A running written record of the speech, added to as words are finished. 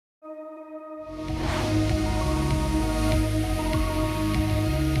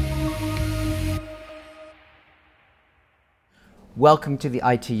Welcome to the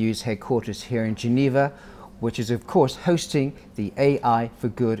ITU's headquarters here in Geneva, which is of course hosting the AI for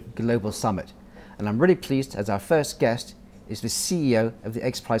Good Global Summit. And I'm really pleased as our first guest is the CEO of the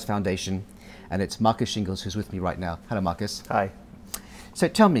XPRIZE Foundation, and it's Marcus Shingles who's with me right now. Hello Marcus. Hi. So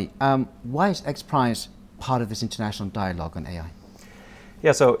tell me, why is XPRIZE part of this international dialogue on AI?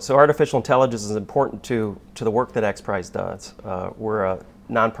 Yeah, so artificial intelligence is important to the work that XPRIZE does. We're a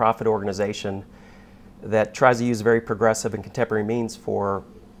nonprofit organization that tries to use very progressive and contemporary means for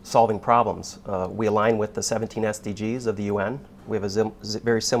solving problems. We align with the 17 SDGs of the UN. We have a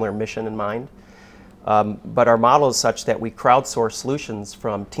very similar mission in mind. But our model is such that we crowdsource solutions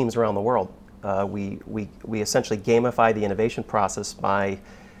from teams around the world. We essentially gamify the innovation process by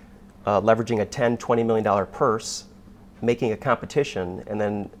leveraging a $10, $20 million purse, making a competition, and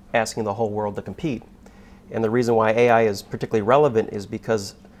then asking the whole world to compete. And the reason why AI is particularly relevant is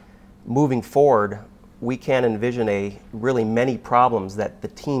because moving forward, we can envision really many problems that the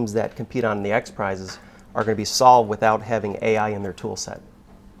teams that compete on the XPRIZes are going to be solved without having AI in their tool set.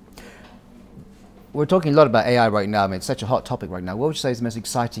 We're talking a lot about AI right now. I mean, it's such a hot topic right now. What would you say is the most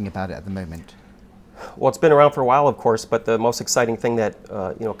exciting about it at the moment? Well, it's been around for a while, of course, but the most exciting thing that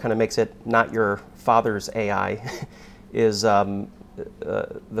kind of makes it not your father's AI is the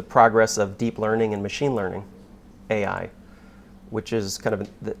progress of deep learning and machine learning AI, which is kind of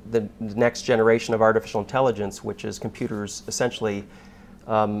the next generation of artificial intelligence, which is computers essentially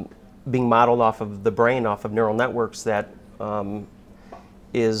being modeled off of the brain, off of neural networks that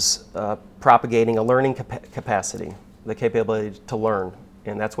is propagating a learning capacity, the capability to learn.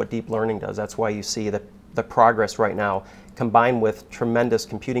 And that's what deep learning does. That's why you see the progress right now combined with tremendous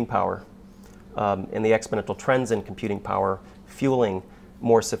computing power and the exponential trends in computing power fueling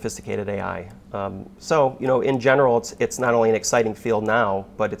more sophisticated AI. So, in general, it's not only an exciting field now,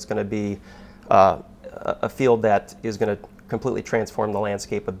 but it's going to be a field that is going to completely transform the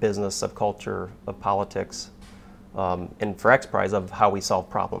landscape of business, of culture, of politics, and for XPRIZE, of how we solve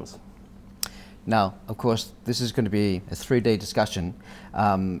problems. Now, of course, this is going to be a 3-day discussion.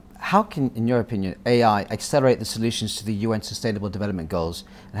 How can, in your opinion, AI accelerate the solutions to the UN Sustainable Development Goals,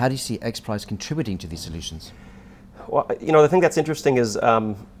 and how do you see XPRIZE contributing to these solutions? Well, the thing that's interesting is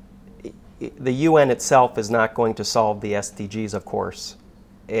the UN itself is not going to solve the SDGs, of course,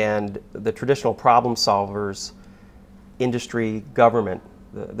 and the traditional problem solvers, industry, government,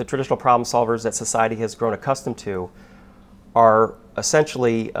 the traditional problem solvers that society has grown accustomed to are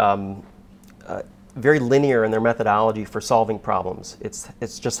essentially very linear in their methodology for solving problems.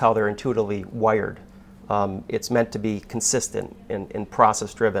 It's just how they're intuitively wired. It's meant to be consistent and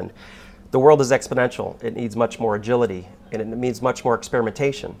process-driven. The world is exponential. It needs much more agility, and it needs much more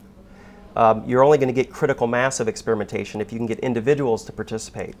experimentation. You're only going to get critical mass of experimentation if you can get individuals to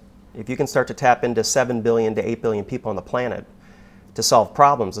participate. If you can start to tap into 7 billion to 8 billion people on the planet to solve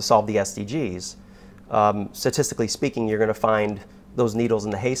problems, to solve the SDGs, statistically speaking, you're going to find those needles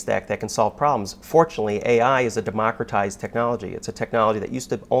in the haystack that can solve problems. Fortunately, AI is a democratized technology. It's a technology that used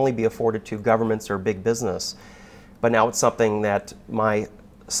to only be afforded to governments or big business, but now it's something that my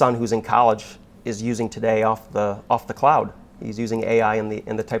son who's in college is using today off the cloud. He's using AI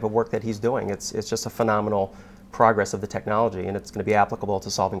in the type of work that he's doing. It's just a phenomenal progress of the technology, and it's going to be applicable to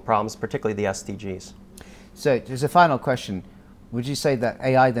solving problems, particularly the SDGs. So, as a final question, would you say that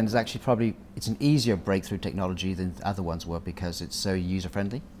AI then is actually it's an easier breakthrough technology than other ones were because it's so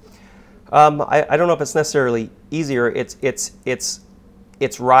user-friendly? I don't know if it's necessarily easier.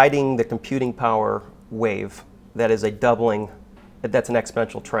 It's riding the computing power wave that is that's an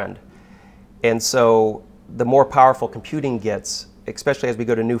exponential trend. And so the more powerful computing gets, especially as we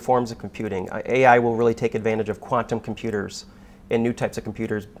go to new forms of computing, AI will really take advantage of quantum computers and new types of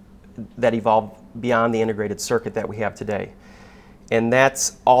computers that evolve beyond the integrated circuit that we have today. And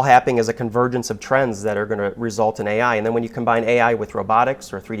that's all happening as a convergence of trends that are going to result in AI. And then when you combine AI with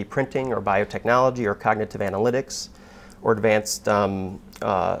robotics or 3D printing or biotechnology or cognitive analytics or advanced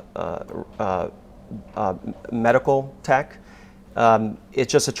medical tech,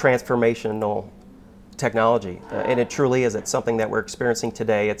 it's just a transformational technology. And it truly is. It's something that we're experiencing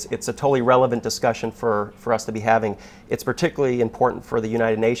today. It's a totally relevant discussion for us to be having. It's particularly important for the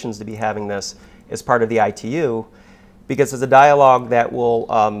United Nations to be having this as part of the ITU, because it's a dialogue that will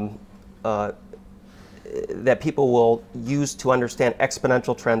that people will use to understand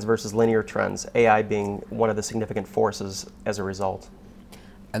exponential trends versus linear trends, AI being one of the significant forces as a result.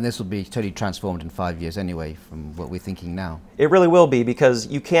 And this will be totally transformed in 5 years anyway from what we're thinking now. It really will be, because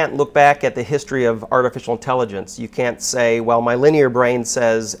you can't look back at the history of artificial intelligence. You can't say, well, my linear brain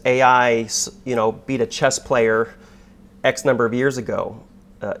says AI, beat a chess player X number of years ago.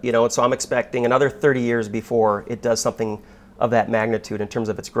 And so I'm expecting another 30 years before it does something of that magnitude in terms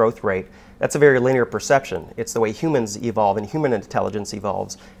of its growth rate. That's a very linear perception. It's the way humans evolve and human intelligence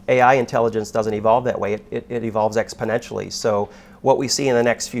evolves. AI intelligence doesn't evolve that way. It evolves exponentially. So what we see in the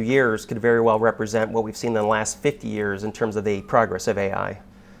next few years could very well represent what we've seen in the last 50 years in terms of the progress of AI.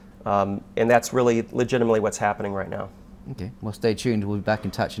 And that's really legitimately what's happening right now. Okay, well, stay tuned. We'll be back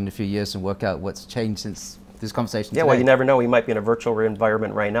in touch in a few years and work out what's changed since this conversation Yeah, today. well, you never know. We might be in a virtual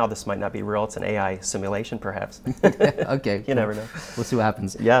environment right now. This might not be real. It's an AI simulation, perhaps. Okay. You never know. We'll see what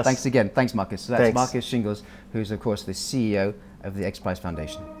happens. Yes. Thanks again. Thanks, Marcus. So that's Thanks. Marcus Shingles, who's, of course, the CEO of the XPRIZE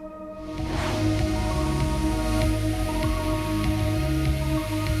Foundation.